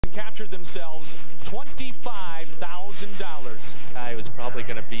and captured themselves $25,000. Guy who's probably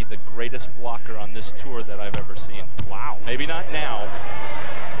going to be the greatest blocker on this tour that I've ever seen. Wow. Maybe not now,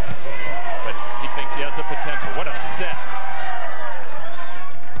 but he thinks he has the potential. What a set.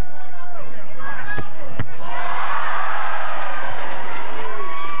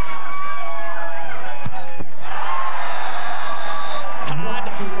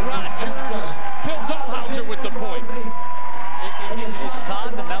 Todd Rogers. Phil Dalhausser with the point. Is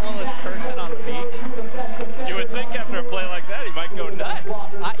Todd the mellowest person on the beach? You would think after a play like that he might go nuts.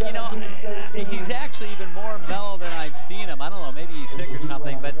 You know, he's actually even more mellow than I've seen him. I don't know, maybe he's sick or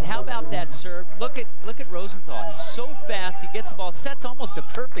something. But how about that serve? Look at Rosenthal. He's so fast. He gets the ball. Set's almost a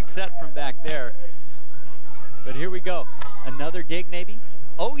perfect set from back there. But here we go. Another dig, maybe?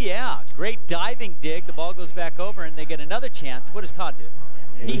 Oh yeah, great diving dig. The ball goes back over, and they get another chance. What does Todd do?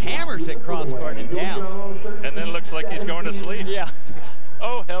 He hammers it cross court and down. And then it looks like he's going to sleep. Yeah.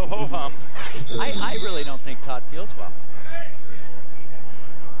 Oh, hell, ho, hum. I really don't think Todd feels well.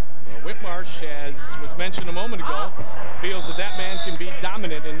 Well, Whitmarsh, as was mentioned a moment ago, feels that that man can be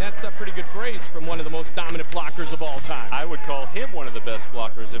dominant, and that's a pretty good phrase from one of the most dominant blockers of all time. I would call him one of the best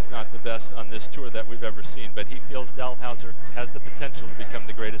blockers, if not the best, on this tour that we've ever seen. But he feels Dalhausser has the potential to become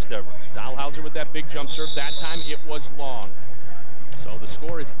the greatest ever. Dalhausser with that big jump serve. That time it was long. So the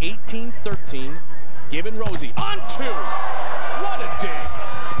score is 18-13. Gibb and Rosie on two. What a dig.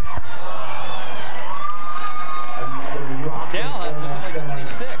 Dalhausser's only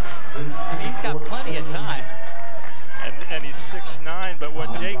 26. He's got plenty of time. And he's 6'9", but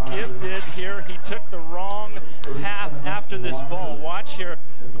what Jake Gibb did here, he took the wrong path after this ball. Watch here,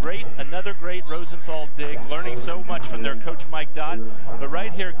 another great Rosenthal dig, learning so much from their coach Mike Todd. But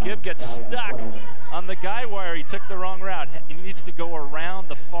right here, Gibb gets stuck on the guy wire. He took the wrong route. He needs to go around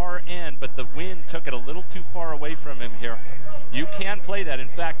the far end, but the wind took it a little too far away from him here. You can play that. In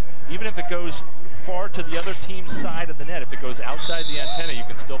fact, even if it goes far to the other team's side of the net, if it goes outside the antenna, you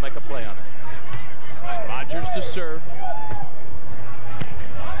can still make a play on it. Rogers to serve.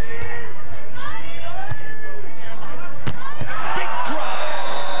 Big drive.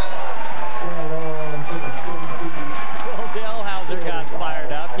 Well, Dalhausser got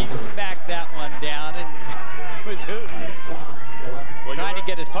fired up. He smacked that one down and was hooting. Well, trying to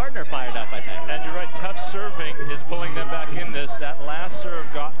get his partner fired up, I think. And you're right, tough serving is pulling them back in this. That last serve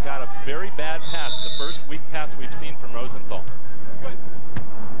got a very bad pass, the first weak pass we've seen from Rosenthal.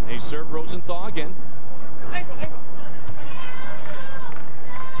 They serve Rosenthal again.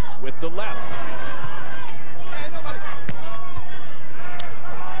 With the left.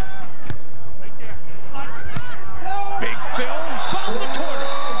 Big Phil found the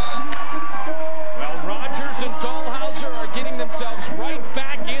corner. Well, Rogers and Dalhausser are getting themselves right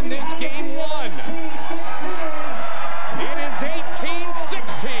back in this game one. It is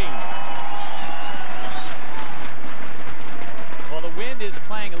 18-16. Well, the wind is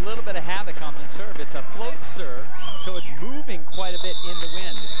playing a little bit of havoc on the serve. It's a float serve, so it's moving quite a bit in the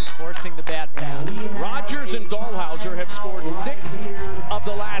wind, which is forcing the bad pass. Rogers and Dalhausser have scored 6 of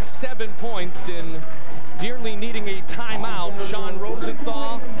the last 7 points in dearly needing a timeout, Sean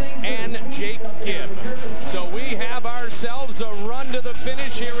Rosenthal and Jake Gibb. So we have ourselves a run to the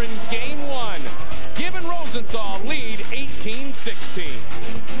finish here in game one. Gibb and Rosenthal lead 18-16.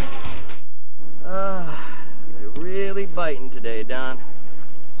 They're really biting today, Don.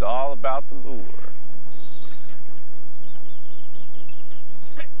 It's all about the lure.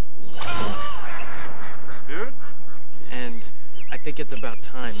 Dude? And I think it's about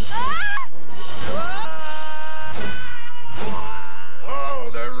time. Oh,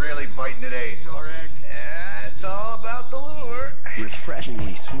 they're really biting today. Yeah, it's all about the lure.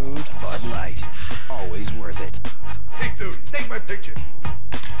 Refreshingly smooth Bud Light. Always worth it. Hey, dude, take my picture.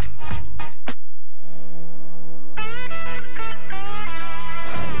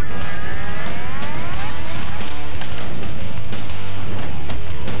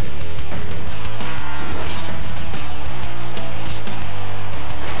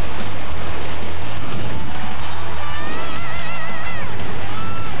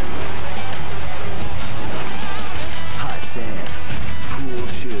 Hot sand. Cool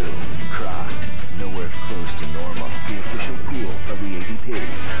shoe. Crocs. Nowhere close to normal. The official pool of the AVP.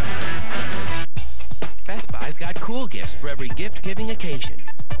 Best Buy's got cool gifts for every gift-giving occasion.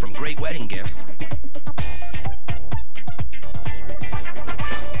 From great wedding gifts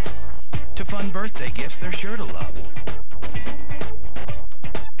to fun birthday gifts they're sure to love.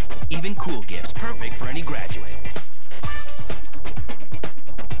 Even cool gifts perfect for any graduate.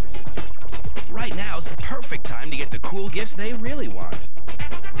 Right now's the perfect time to get the cool gifts they really want.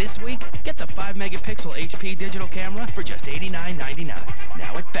 This week, get the 5-megapixel HP digital camera for just $89.99.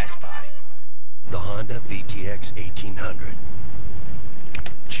 Now at Best VTX 1800.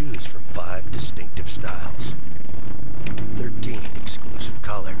 Choose from 5 distinctive styles, 13 exclusive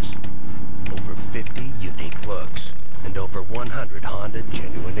colors, over 50 unique looks, and over 100 Honda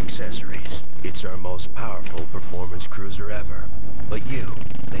genuine accessories. It's our most powerful performance cruiser ever. But you,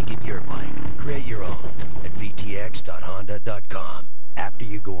 make it your bike. Create your own at vtx.honda.com. After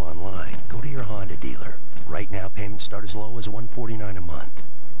you go online, go to your Honda dealer. Right now, payments start as low as $149 a month.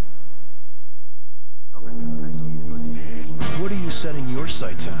 What are you setting your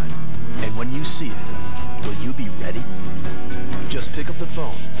sights on? And when you see it, will you be ready? Just pick up the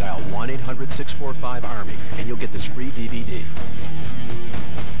phone, dial 1-800-645-ARMY, and you'll get this free DVD.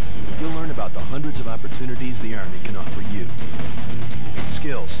 You'll learn about the hundreds of opportunities the Army can offer you.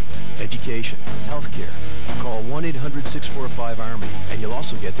 Skills, education, healthcare. Call 1-800-645-ARMY, and you'll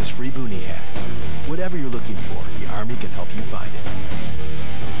also get this free boonie hat. Whatever you're looking for, the Army can help you find it.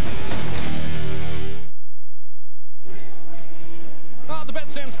 The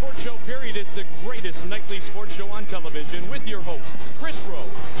Best Damn Sports Show, period, is the greatest nightly sports show on television with your hosts, Chris Rose,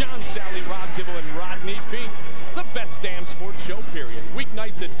 John Sally, Rob Dibble, and Rodney Peak. The Best Damn Sports Show, period.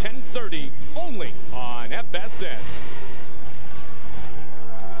 Weeknights at 10:30, only on FSN.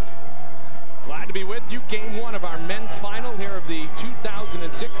 Glad to be with you. Game 1 of our men's final here of the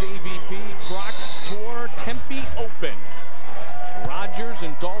 2006 AVP Crocs Tour Tempe Open. Rogers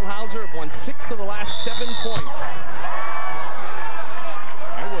and Dalhausser have won 6 of the last 7 points.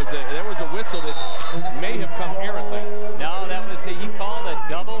 There was a whistle that may have come errantly. No, that was he called a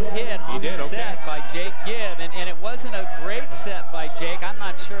double hit on the set by Jake Gibb, and it wasn't a great set by Jake. I'm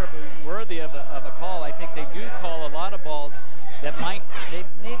not sure if it was worthy of a call. I think they do call a lot of balls that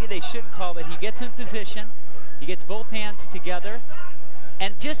maybe they shouldn't call, but he gets in position, he gets both hands together,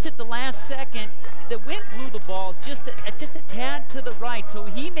 and just at the last second, the wind blew the ball just a tad to the right, so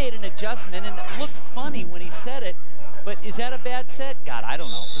he made an adjustment, and it looked funny when he said it. But is that a bad set? God, I don't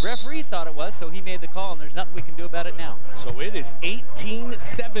know. The referee thought it was, so he made the call, and there's nothing we can do about it now. So it is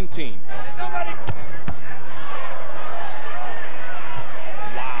 18-17.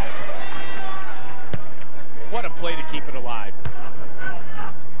 Wow. What a play to keep it alive.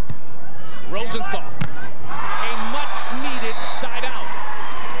 Rosenthal, a much-needed side out.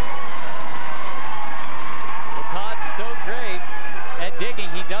 Well, Todd's so great at digging.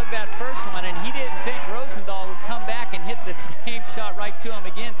 He dug that first one, and he didn't think Rosenthal would come back and hit the same shot right to him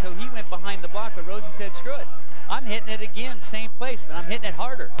again, so he went behind the block, but Rosie said, screw it. I'm hitting it again, same place, but I'm hitting it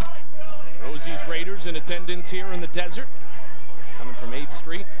harder. Rosie's Raiders in attendance here in the desert, coming from 8th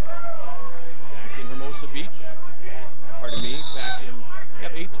Street, back in Hermosa Beach. Pardon me, back in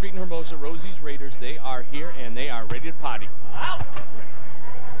 8th Street in Hermosa. Rosie's Raiders, they are here, and they are ready to potty. Out!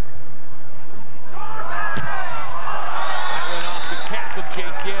 Of Jake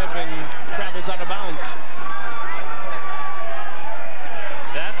Gibb and travels out of bounds.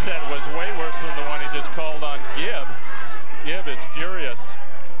 That set was way worse than the one he just called on Gibb. Gibb is furious.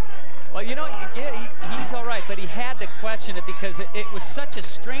 Well, you know, he's all right, but he had to question it because it was such a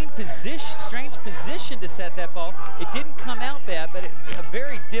strange position to set that ball. It didn't come out bad, but a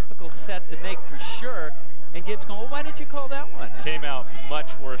very difficult set to make for sure. And Gibb's going, well, why did you call that one? Came out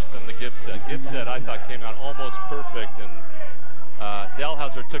much worse than the Gibb set. Gibb set, I thought, came out almost perfect, and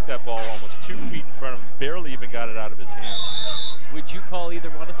Dalhausser took that ball almost 2 feet in front of him, barely even got it out of his hands. Would you call either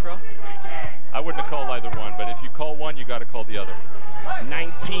one a throw? I wouldn't have called either one, but if you call one, you got to call the other.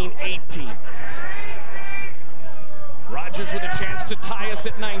 19-18. Rogers with a chance to tie us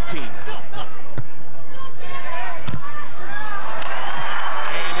at 19. And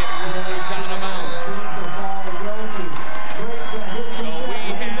it rolls out of bounds. So we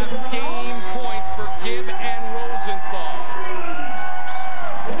have game point for Gibb and Rosenthal.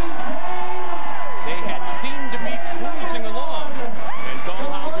 They had seemed to be cruising along, and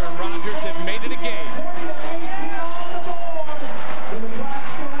Dalhausser and Rogers have made it a game.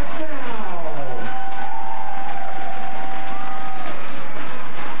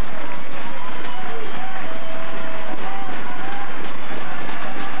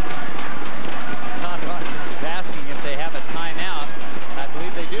 Todd Rogers was asking if they have a timeout. I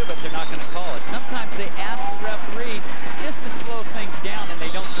believe they do, but they're not going to call it. Sometimes they ask the referee just to slow things down, and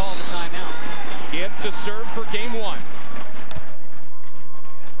they don't call the timeout. Gibb to serve for game 1.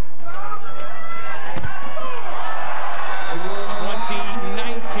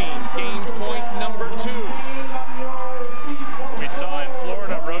 Game point number 2. We saw in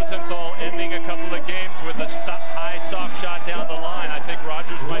Florida Rosenthal ending a couple of games with a high soft shot down the line. I think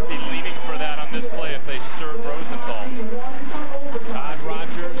Rogers might be leaning for that on this play if they serve Rosenthal. Todd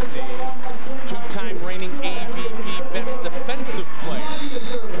Rogers, the 2-time reigning AVP Best Defensive Player.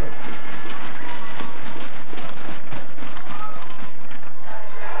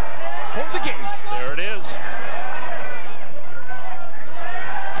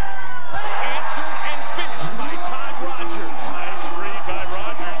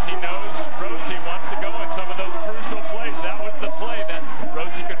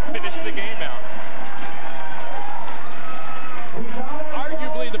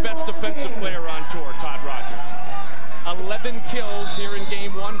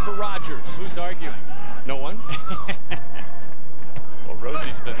 game one for Rogers. Who's arguing? No one. Well,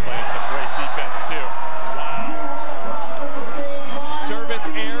 Rosie's been playing some great defense too. Wow. Service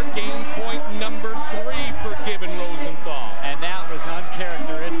error, game point number 3 for Gibb and Rosenthal. And that was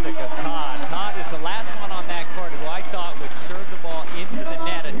uncharacteristic of Todd. Todd is the last one on that court who I thought would serve the ball into the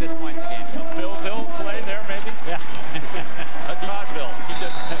net at this point in the game. A Philville play there, maybe? Yeah. A Toddville. He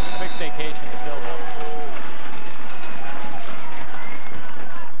took a quick vacation to Philville.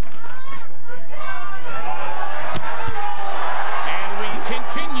 And we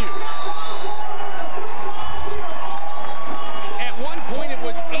continue. At one point it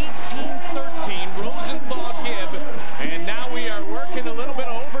was 18-13, Rosenthal Gibb, and now we are working a little bit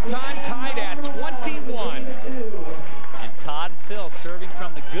of overtime, tied at 21. And Todd and Phil serving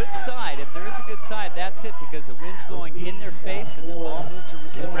from the good side. If there is a good side, that's it, because the wind's going in their face and the ball moves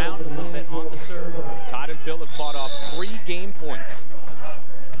around a little bit on the serve. Todd and Phil have fought off 3 game points.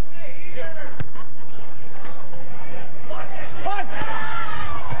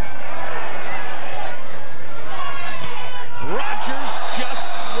 Rogers just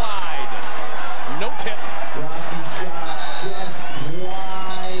wide. No tip.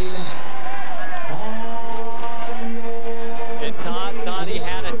 And Todd thought he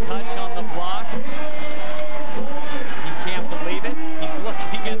had a touch on the block. He can't believe it. He's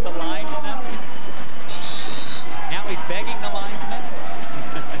looking at the linesman. Now he's begging the linesman.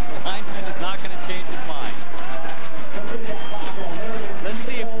 The linesman is not going to change his mind. Let's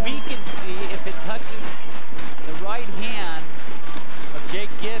see if we can see if it touches the right hand of Jake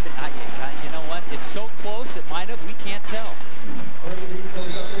Gibb. You know what? It's so close, it might have. We can't tell.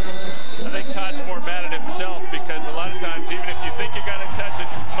 I think Todd's more mad at himself because a lot of times, even if you think you got a touch,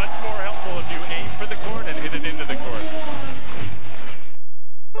 it's much more helpful if you aim for the court and hit it into the court.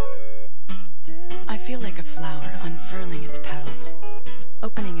 I feel like a flower unfurling its petals,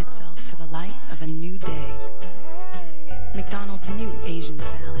 opening itself to the light of a new day. McDonald's new Asian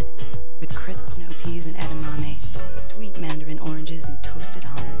salad, with crisp snow peas and edamame, sweet mandarin oranges and toasted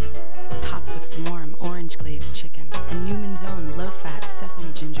almonds, topped with warm orange-glazed chicken, and Newman's own low-fat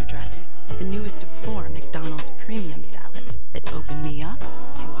sesame ginger dressing, the newest of 4 McDonald's premium salads that open me up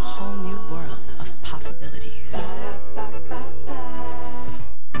to a whole new world of possibilities.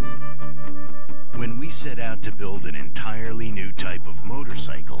 When we set out to build an entirely new type of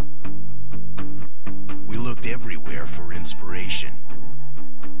motorcycle, we looked everywhere for inspiration,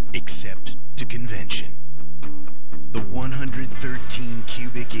 except to convention. The 113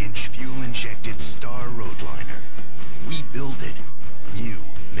 cubic inch fuel-injected Star Roadliner. We build it, you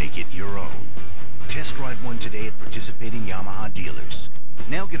make it your own. Test drive one today at participating Yamaha dealers.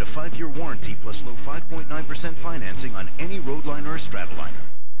 Now get a 5-year warranty plus low 5.9% financing on any Roadliner or Stratoliner.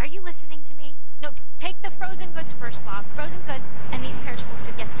 Are you listening to me? No, take the frozen goods first, Bob. Frozen goods and these perishables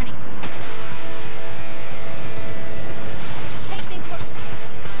too. Yes, honey. Take these first.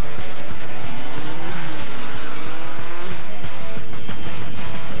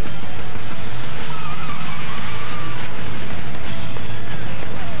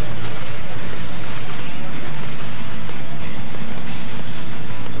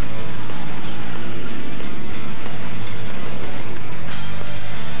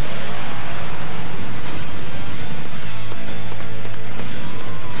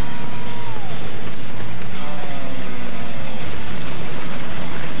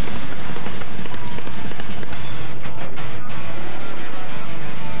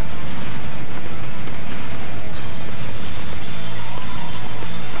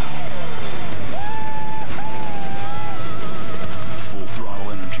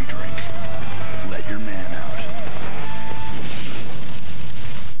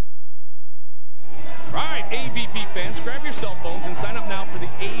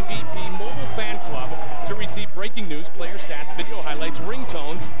 breaking news, player stats, video highlights,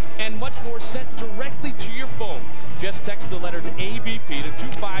 ringtones, and much more sent directly to your phone. Just text the letters AVP to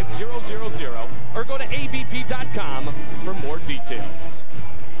 25000 or go to avp.com for more details.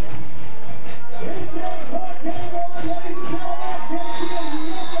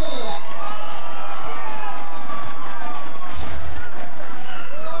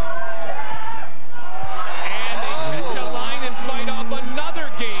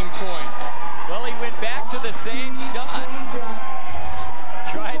 Same shot.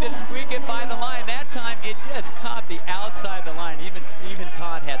 Tried to squeak it by the line. That time it just caught the outside of the line. Even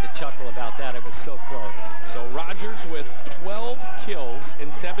Todd had to chuckle about that. It was so close. So Rogers with 12 kills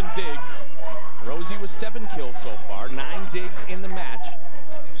and 7 digs. Rosie with 7 kills so far, 9 digs in the match.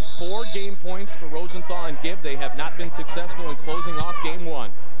 4 game points for Rosenthal and Gibb. They have not been successful in closing off game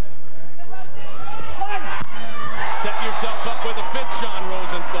 1. Set yourself up with a fifth, Sean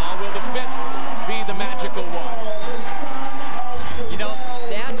Rosenthal. Will the fifth be the magical one? You know,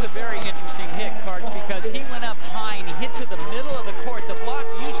 that's a very interesting hit, Karch, because he went up high and he hit to the middle of the court. The block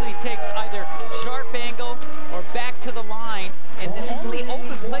usually takes either sharp angle or back to the line, and the only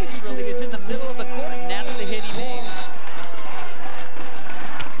open place really is in the middle of the court, and that's the hit he made.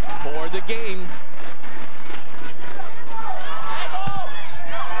 For the game.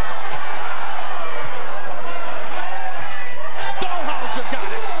 Dalhausser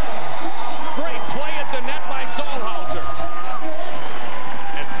got it. Great play at the net by Dalhausser.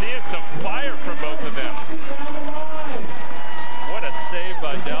 And seeing some fire from both of them. What a save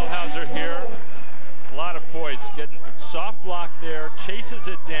by Dalhausser here. A lot of poise, getting soft block there, chases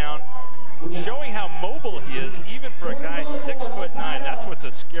it down, showing how mobile he is, even for a guy 6'9". That's what's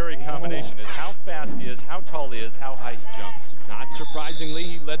a scary combination, is how fast he is, how tall he is, how high he jumps. Not surprisingly,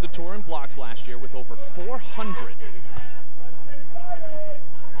 he led the tour in blocks last year with over 400.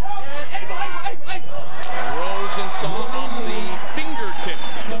 Rosenthal off the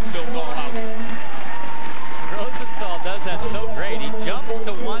fingertips of Phil Dalhausser. Rosenthal does that so great. He jumps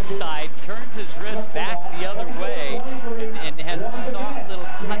to one side, turns his wrist back the other way, and has a soft little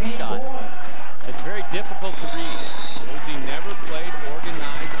cut shot. It's very difficult to read. Rosie never played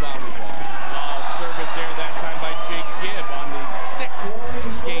organized volleyball. Oh, service error that time by Jake Gibb on the 6th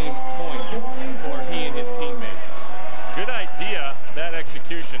game point for he and his teammate. Good idea, that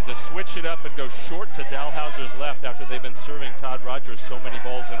execution, to switch it up and go short to Dalhausser's left after they've been serving Todd Rogers so many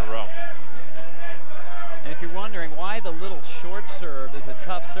balls in a row. And if you're wondering why the little short serve is a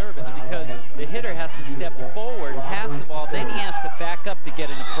tough serve, it's because the hitter has to step forward, pass the ball, then he has to back up to get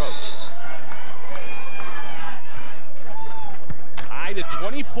an approach. Tied at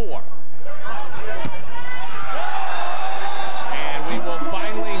 24. And we will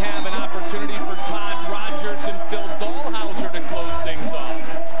finally have an opportunity for Todd Rogers and Phil Dalhausser to close things off.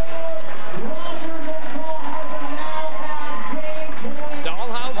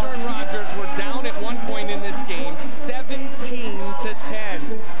 Dalhausser and Rogers were down at one point in this game,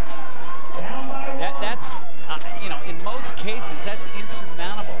 17-10. That's you know, in most cases, that's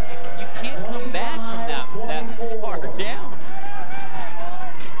insurmountable. You can't come back from that far down.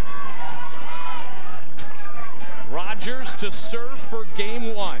 Rogers to serve for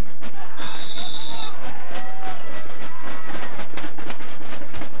game one.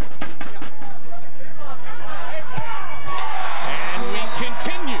 And we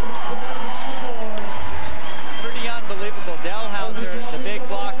continue. Pretty unbelievable. Dalhausser, the big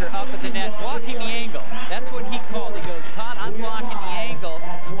blocker, up at the net, blocking the angle. That's what he called. He goes, Todd, I'm blocking the angle.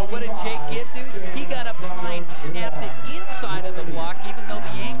 But what did Jake Gibb do? He got up behind, snapped it inside of the block, even though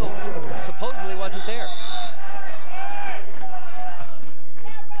the angle supposedly wasn't there.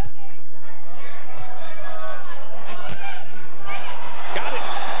 Got it.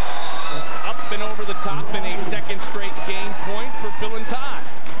 Up and over the top in a second straight game point for Phil and Todd.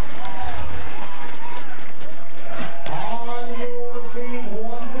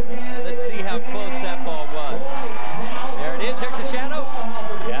 Let's see how close that ball was. There it is. There's a shadow.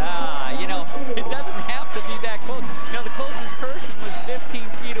 Yeah, you know, it doesn't have to be that close. You know, the closest person was 15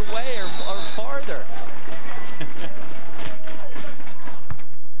 feet away or farther.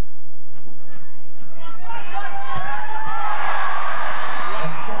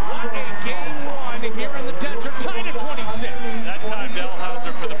 What a game one here in the desert, tied at 26. That time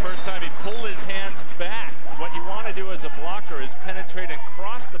Dalhausser, for the first time, he pulled his hands back. What you want to do as a blocker is penetrate and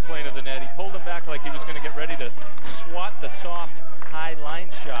cross the plane of the net. He pulled him back like he was going to get ready to swat the soft, high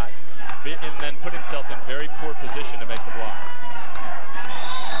line shot, and then put himself in very poor position to make the block.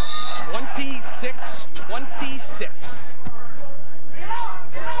 26-26.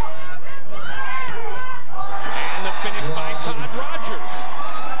 And the finish by Todd Rogers.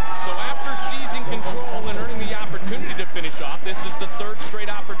 So after seizing control and earning the opportunity to finish off, this is the third straight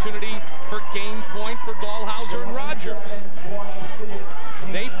opportunity for game point for Dalhausser and Rogers.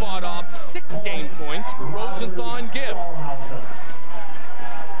 They fought off 6 game points for Rosenthal and Gibb.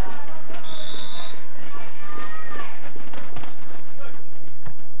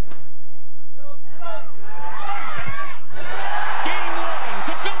 Game one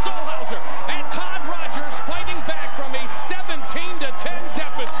to Phil Dalhausser and Todd Rogers fighting back from a 17-10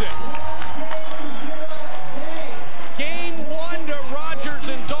 deficit. Game one to Rogers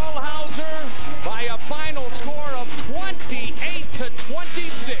and Dalhausser by a final score of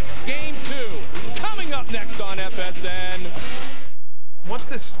 28-26. Game two coming up next on FSN. What's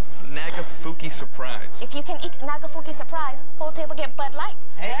this Nagafuki surprise? If you can eat Nagafuki surprise, whole table get Bud Light.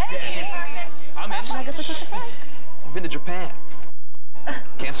 Yes. I'm in. Nagafuki surprise. I've been to Japan.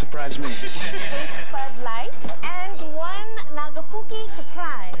 Can't surprise me. Bud Light and 1 Nagafuki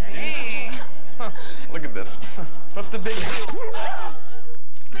surprise. Hey. Huh. Look at this. What's the big deal?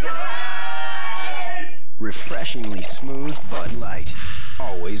 Refreshingly smooth Bud Light.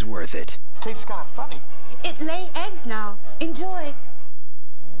 Always worth it. Tastes kind of funny. It lay eggs now. Enjoy.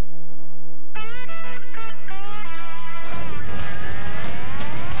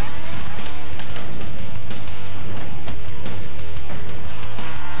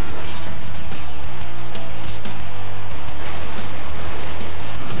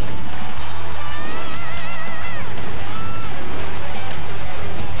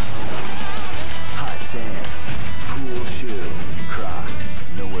 Hot sand. Cool shoe. Crocs.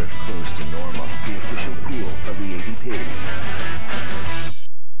 Nowhere close to normal. The official pool of the AVP.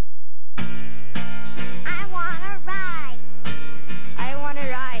 I wanna ride. I wanna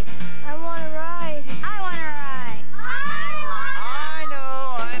ride. I wanna ride. I wanna ride. I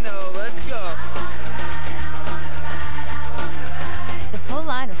know. Let's go. The full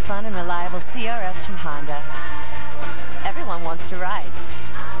line of fun and reliable CRFs from Honda. Everyone wants to ride.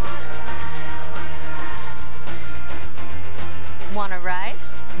 Want to ride?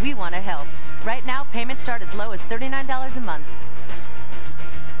 We want to help. Right now, payments start as low as $39 a month.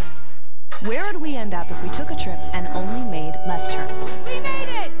 Where would we end up if we took a trip and only made left turns? We made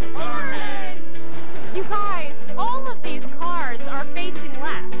it! You guys, all of these cars are facing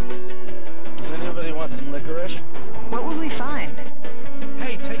left. Does anybody want some licorice? What would we find?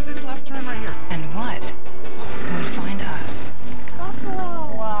 Hey, take this left turn right here. And what would find us?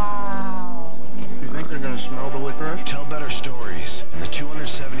 Buffalo. Wow. You think they're gonna smell the licorice? Tell better stories in the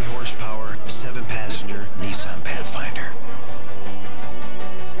 270 horsepower, 7-passenger Nissan Pathfinder.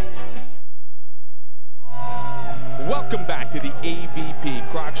 Welcome back to the AVP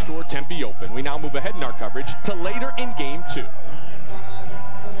Karch Store Tempe Open. We now move ahead in our coverage to later in Game 2.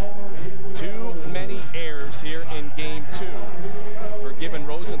 Too many errors here in Game 2 for Gibb and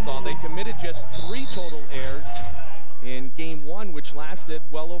Rosenthal. They committed just 3 total errors in Game 1, which lasted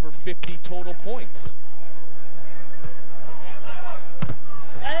well over 50 total points.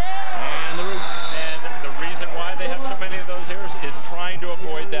 And the roof. And the reason why they have so many of those errors is trying to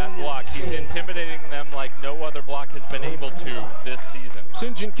avoid that block. He's intimidating them like no other block has been able to this season.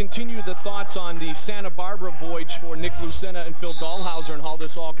 Sinjin, continue the thoughts on the Santa Barbara voyage for Nick Lucena and Phil Dalhausser and how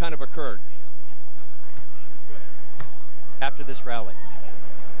this all kind of occurred. After this rally.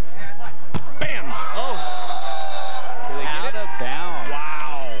 Bam! Oh! Out of bounds.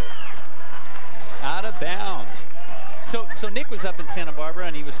 Wow. Out of bounds. So Nick was up in Santa Barbara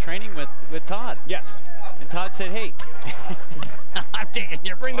and he was training with Todd. Yes. And Todd said, "Hey, I'm taking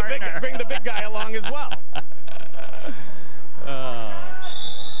your bring the big guy along as well."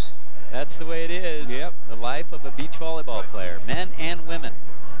 That's the way it is. Yep. The life of a beach volleyball player, men and women.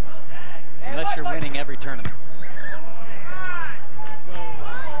 Unless you're winning every tournament.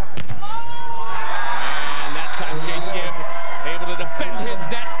 And that time Jake Gibb able to defend his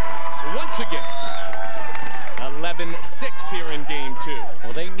net once again. 11-6 here in Game 2.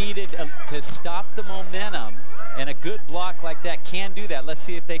 Well, they needed to stop the momentum, and a good block like that can do that. Let's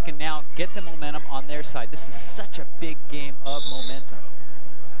see if they can now get the momentum on their side. This is such a big game of momentum.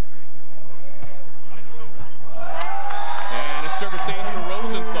 And a service ace for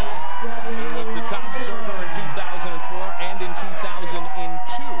Rosenthal, who was the top server in 2004 and in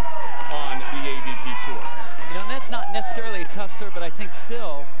 2002 on the AVP Tour. You know, and that's not necessarily a tough serve, but I think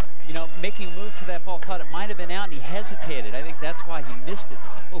Phil, you know, making a move to that ball, thought it might have been out, and he hesitated. I think that's why he missed it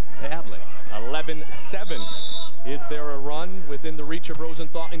so badly. 11-7. Is there a run within the reach of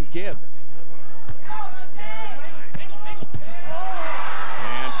Rosenthal and Gibb?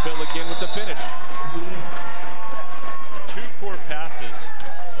 And Phil again with the finish. 2 poor passes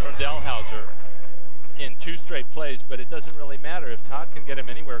from Dalhausser in 2 straight plays, but it doesn't really matter. If Todd can get him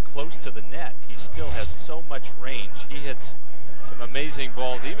anywhere close to the net, he still has so much range. He hits some amazing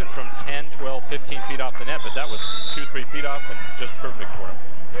balls, even from 10, 12, 15 feet off the net, but that was 2, 3 feet off and just perfect for him.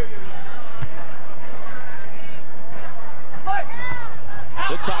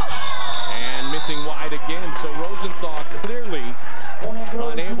 The touch, and missing wide again, so Rosenthal clearly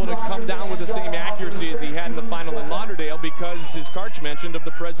unable to come down with the same accuracy as he had in the final in Lauderdale because, as Karch mentioned, of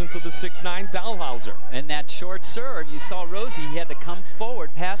the presence of the 6'9" Dalhausser. And that short serve, you saw Rosie, he had to come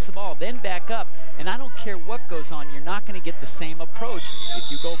forward, pass the ball, then back up. And I don't care what goes on, you're not going to get the same approach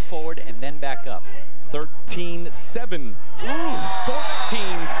if you go forward and then back up. 13-7. Ooh,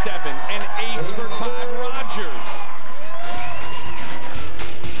 14-7. An ace for Todd Rogers.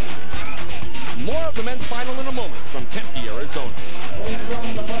 More of the men's final in a moment from Tempe, Arizona.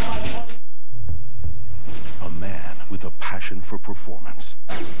 A man with a passion for for performance.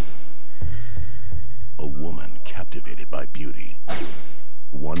 A woman captivated by beauty.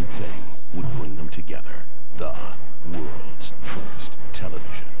 One thing would bring them together. The world's first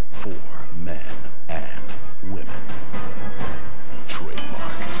television for men and women.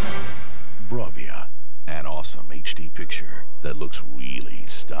 Trademark. Bravia. An awesome HD picture that looks really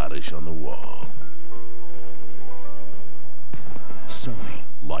stylish on the wall. Sony,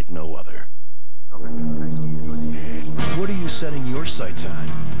 like no other. What are you setting your sights on?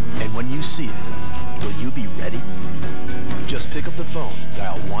 And when you see it, will you be ready? Just pick up the phone,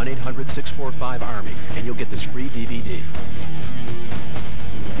 dial 1-800-645-ARMY, and you'll get this free DVD.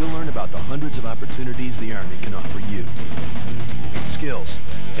 You'll learn about the hundreds of opportunities the Army can offer you. Skills,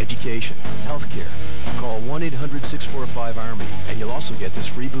 education, healthcare. Call 1-800-645-ARMY, and you'll also get this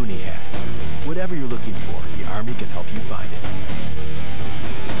free boonie hat. Whatever you're looking for, the Army can help you find it.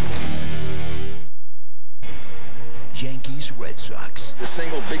 Yankees, Red Sox. The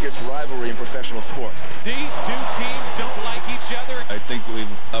single biggest rivalry in professional sports. These two teams don't like each other. I think we've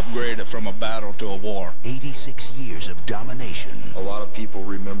upgraded from a battle to a war. 86 years of domination. A lot of people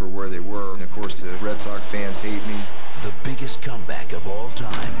remember where they were. And of course, the Red Sox fans hate me. The biggest comeback of all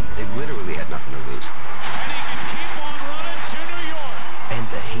time. They literally had nothing to lose. And he can keep on running to New York. And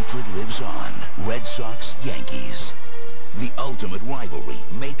the hatred lives on. Red Sox, Yankees. The ultimate rivalry.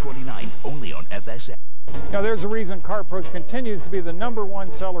 May 29th, only on FSN. Now, there's a reason CarPros continues to be the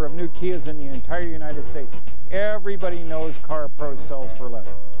 #1 seller of new Kias in the entire United States. Everybody knows CarPros sells for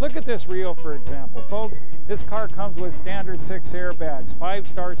less. Look at this Rio, for example. Folks, this car comes with standard 6 airbags,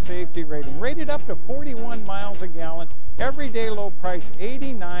 5-star safety rating, rated up to 41 miles a gallon, everyday low price,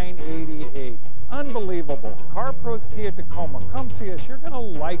 $89.88. Unbelievable. CarPros Kia Tacoma. Come see us. You're going to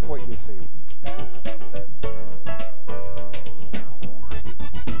like what you see.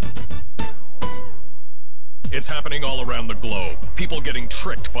 It's happening all around the globe. People getting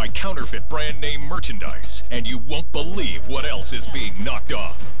tricked by counterfeit brand name merchandise. And you won't believe what else is being knocked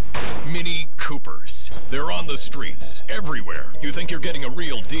off. Mini Coopers. They're on the streets, everywhere. You think you're getting a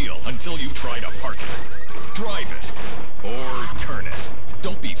real deal until you try to park it, drive it, or turn it.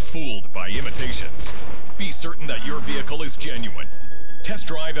 Don't be fooled by imitations. Be certain that your vehicle is genuine. Test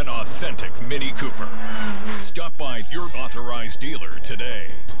drive an authentic Mini Cooper. Stop by your authorized dealer today.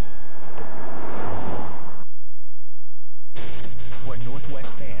 Where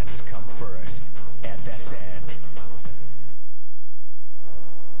Northwest fans come first. FSN.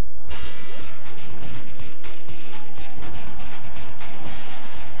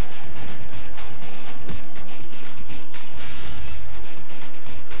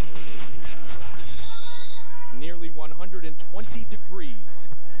 Nearly 120 degrees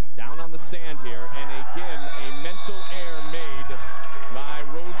down on the sand here, and again a mental error made by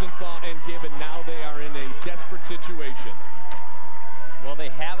Rosenthal and Gibb, and now they are in a desperate situation. Well, they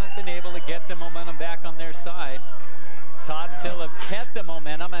haven't been able to get the momentum back on their side. Todd and Phil have kept the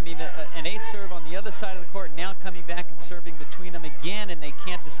momentum. I mean, an ace serve on the other side of the court, now coming back and serving between them again, and they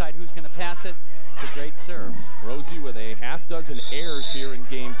can't decide who's going to pass it. It's a great serve. Rosie with a half-dozen errors here in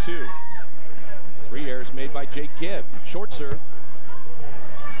game 2. 3 errors made by Jake Gibb. Short serve.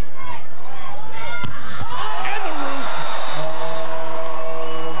 And the roof.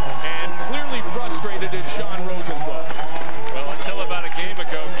 And clearly frustrated is Sean Rosenthal. Well, until about a game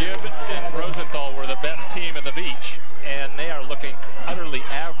ago, Gibb and Rosenthal were the best team in the beach, and they are looking utterly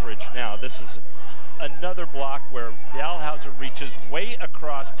average now. This is another block where Dalhausser reaches way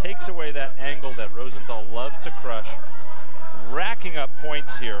across, takes away that angle that Rosenthal loves to crush, racking up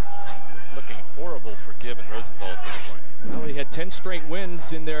points here. It's looking horrible for Gibb and Rosenthal at this point. Well, they had 10 straight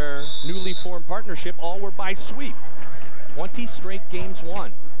wins in their newly formed partnership. All were by sweep. 20 straight games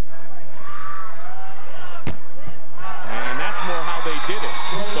won. And that's more how they did it.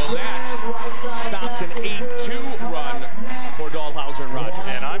 So that stops an 8-2 run for Dalhausser and Rogers.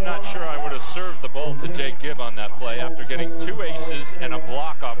 And I'm not sure I would have served the ball to Jake Gibb on that play. After getting 2 aces and a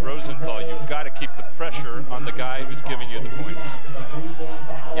block off Rosenthal, you've got to keep the pressure on the guy who's giving you the points.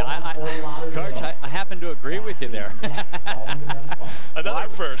 Yeah, Karch, I happen to agree with you there. Another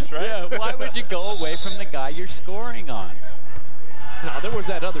first, right? Yeah, why would you go away from the guy you're scoring on? No, there was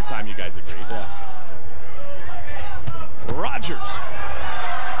that other time you guys agreed. Yeah. Rogers.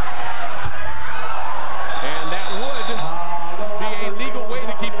 And that would be a legal way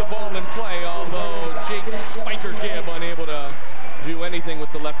to keep the ball in play, although Jake Spiker Gibb unable to do anything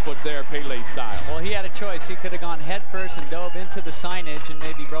with the left foot there, Pele style. Well, he had a choice. He could have gone head first and dove into the signage and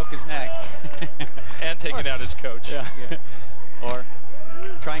maybe broke his neck. And taken out his coach. Yeah. Or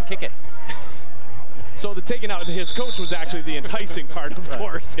try and kick it. So the taking out his coach was actually the enticing part, of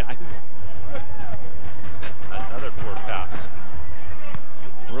course, guys. Another poor pass.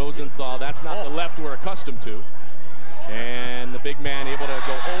 Rosenthal. That's not the left we're accustomed to. And the big man able to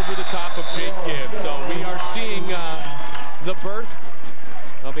go over the top of Jake Gibb. So we are seeing the birth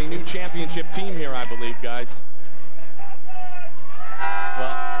of a new championship team here, I believe, guys.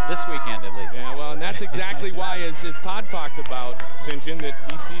 Well, this weekend at least. Yeah, well, and that's exactly why, as Todd talked about, Sinjin, that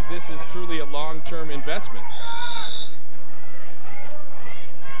he sees this as truly a long-term investment.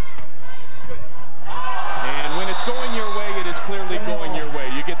 And when it's going your way, it is clearly going your way.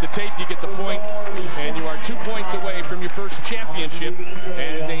 You get the tape, you get the point, and you are 2 points away from your first championship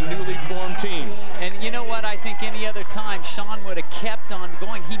as a newly formed team. And you know what? I think any other time, Sean would have kept on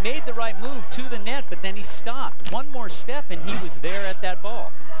going. He made the right move to the net, but then he stopped. One more step, and he was there at that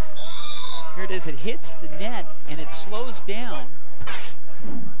ball. Here it is. It hits the net, and it slows down.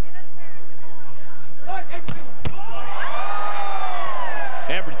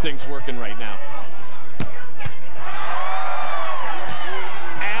 Everything's working right now.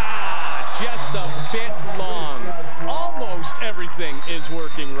 Just a bit long. Almost everything is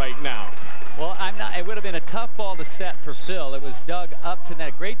working right now. Well, it would have been a tough ball to set for Phil. It was dug up to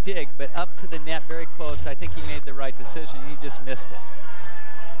net. Great dig, but up to the net, very close. I think he made the right decision. He just missed it.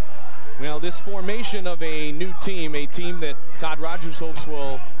 Well, this formation of a new team, a team that Todd Rogers hopes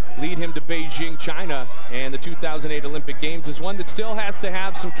will lead him to Beijing, China, and the 2008 Olympic Games, is one that still has to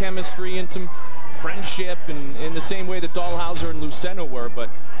have some chemistry and some friendship, and in the same way that Dalhausser and Luceno were, but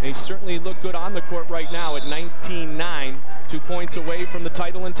they certainly look good on the court right now at 19-9, 2 points away from the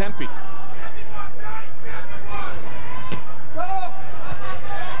title in Tempe.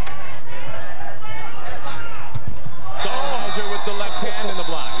 Dalhausser with the left hand in the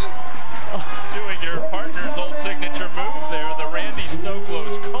block. Doing your partner's old signature move there, the Randy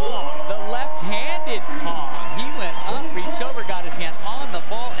Stoklos Kong. The left-handed Kong. He went up, reached over, got his hand on the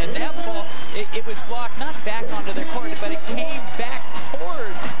ball, and that ball, it was blocked not back onto their court, but it came back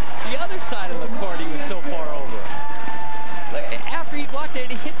towards the other side of the court. He was so far over. After he blocked it,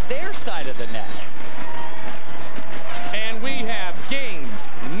 he hit their side of the net. And we have game,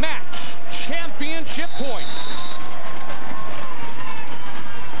 match, championship points.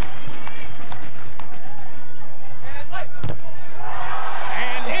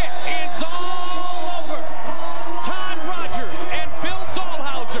 And it is all over. Todd Rogers and Bill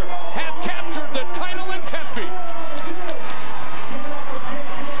Dalhausser have captured the title in Tempe.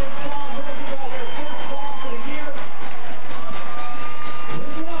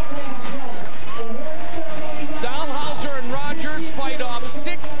 Dalhausser and Rogers fight off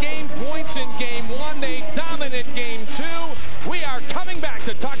 6 game points in game 1. They dominate game 2. We are coming back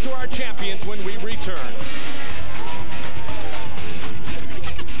to talk to our champions when we return.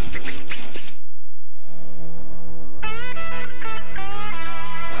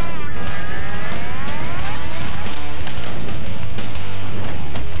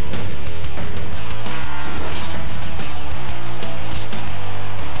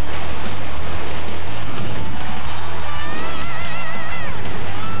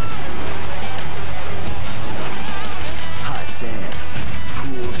 Hot sand,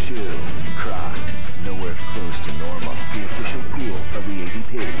 cool shoe, Crocs, nowhere close to normal. The official pool of the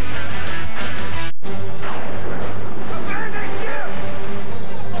AVP.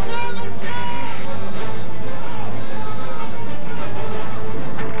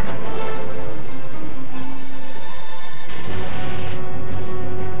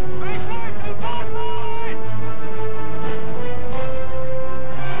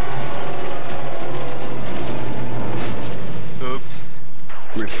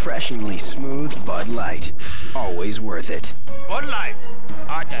 Refreshingly smooth Bud Light. Always worth it. Bud Light.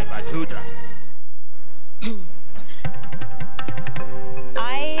 Ate Batuta.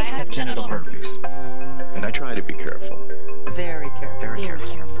 I have Genital herpes. And I try to be careful. Very careful. Very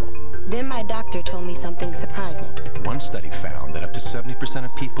careful. Then my doctor told me something surprising. One study found that up to 70%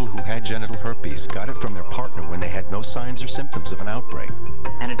 of people who had genital herpes got it from their partner when they had no signs or symptoms of an outbreak.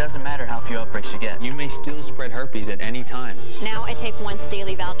 And it doesn't matter how few outbreaks you get. You may still spread herpes at any time. Now I take once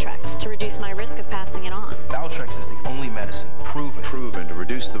daily Valtrex to reduce my risk of passing it on. Valtrex is the only medicine proven to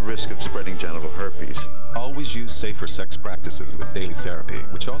reduce the risk of spreading genital herpes. Always use safer sex practices with daily therapy,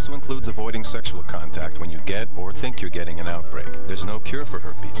 which also includes avoiding sexual contact when you get or think you're getting an outbreak. There's no cure for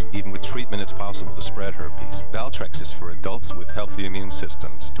herpes. Even with treatment, it's possible to spread herpes. Valtrex is for adults with healthy immune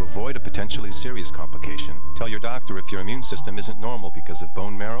systems. To avoid a potentially serious complication, tell your doctor if your immune system isn't normal because of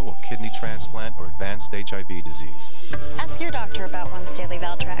bone marrow or kidney transplant or advanced HIV disease. Ask your doctor about once daily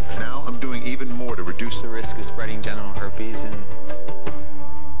Valtrex. Now I'm doing even more to reduce The risk of spreading genital herpes, and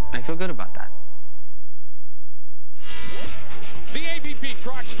I feel good about that. The AVP AVP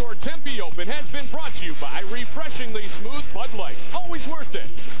Karch Store Tempe Open has been brought to you by refreshingly smooth Bud Light. Always worth it.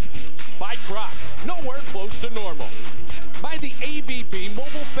 By Crocs, nowhere close to normal. By the AVP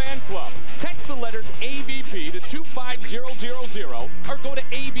Mobile Fan Club. Text the letters AVP to 25000 or go to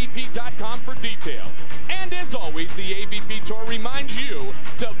avp.com for details. And as always, the AVP Tour reminds you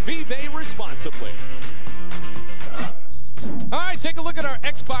to vive responsibly. All right, take a look at our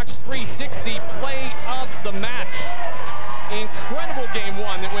Xbox 360 play of the match. Incredible game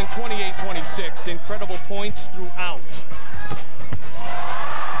one that went 28-26. Incredible points throughout.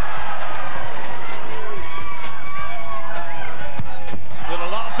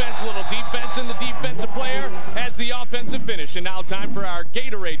 Little offense, little defense, and the defensive player has the offensive finish. And now time for our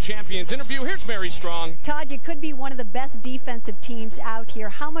Gatorade Champions interview. Here's Mary Strong. Todd, you could be one of the best defensive teams out here.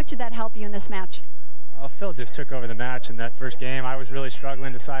 How much did that help you in this match? Phil just took over the match in that first game. I was really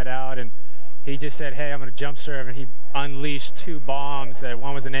struggling to side out, and he just said, hey, I'm going to jump serve, and he unleashed two bombs. That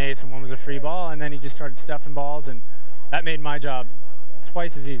one was an ace and one was a free ball, and then he just started stuffing balls, and that made my job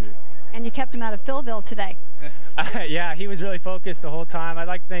twice as easy. And you kept him out of Philville today. Yeah, he was really focused the whole time. I'd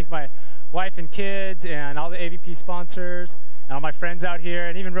like to thank my wife and kids and all the AVP sponsors and all my friends out here,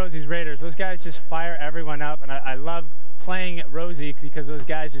 and even Rosie's Raiders. Those guys just fire everyone up, and I love playing at Rosie because those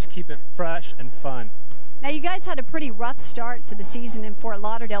guys just keep it fresh and fun. Now, you guys had a pretty rough start to the season in Fort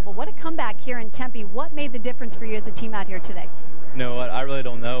Lauderdale, but what a comeback here in Tempe. What made the difference for you as a team out here today? You know what, I really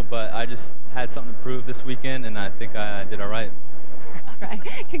don't know, but I just had something to prove this weekend, and I think I did all right. All right.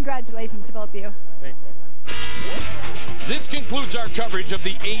 Congratulations to both of you. Thanks, man. This concludes our coverage of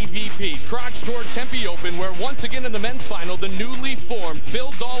the AVP Karch Store Tempe Open, where once again in the men's final, the newly formed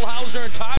Phil Dalhausser and Todd